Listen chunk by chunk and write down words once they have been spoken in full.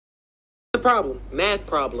The problem? Math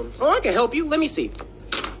problems. Oh, I can help you. Let me see.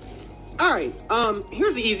 All right.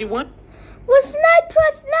 Here's the easy one. What's 9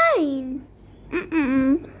 plus 9?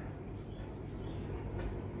 9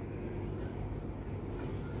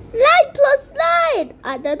 plus 9.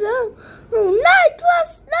 I don't know. 9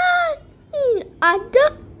 plus 9. I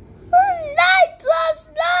don't. 9 plus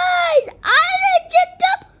 9. I didn't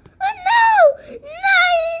know. Oh no. 99.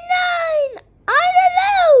 I don't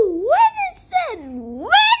know. What is it?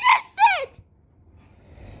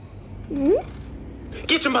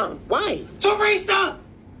 Get your mom. Why? Teresa!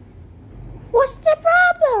 What's the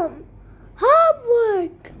problem?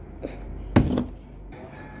 Homework.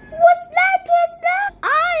 What's 9 plus 9?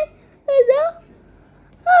 I don't know.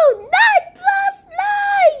 Oh, 9 plus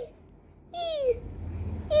 9.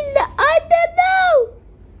 I don't know.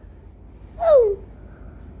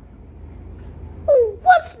 Oh,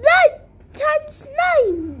 what's 9 times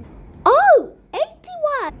 9? Oh,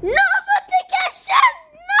 81. No multiplication.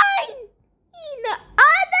 9.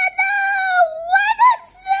 I don't know.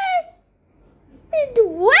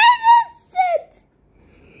 What is it?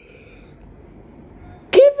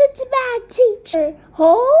 Give it to my teacher.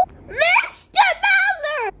 Oh, Mr.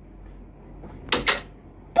 Miller.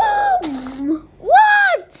 Boom.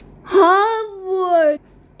 What? Homework.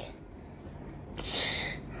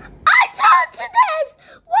 I told you this.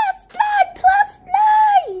 What's 9 plus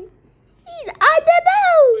 9? I don't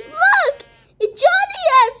know. Look, it's only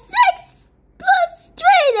 6 plus 3.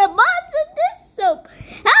 The amounts of this soap.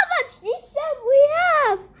 How much this soap we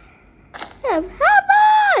have? How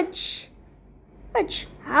much?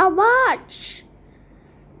 How much?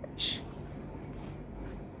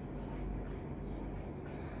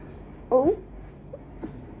 Oh.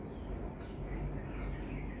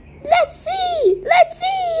 Let's see.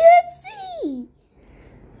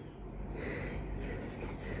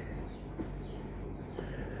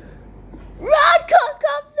 Run, cook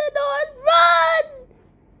off the door, run!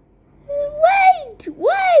 Wait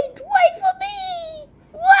for me!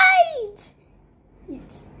 Wait!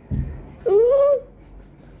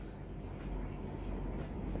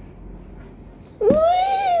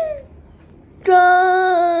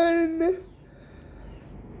 Done.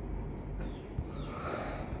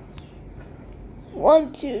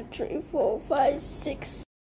 1, 2, 3, 4, 5, 6.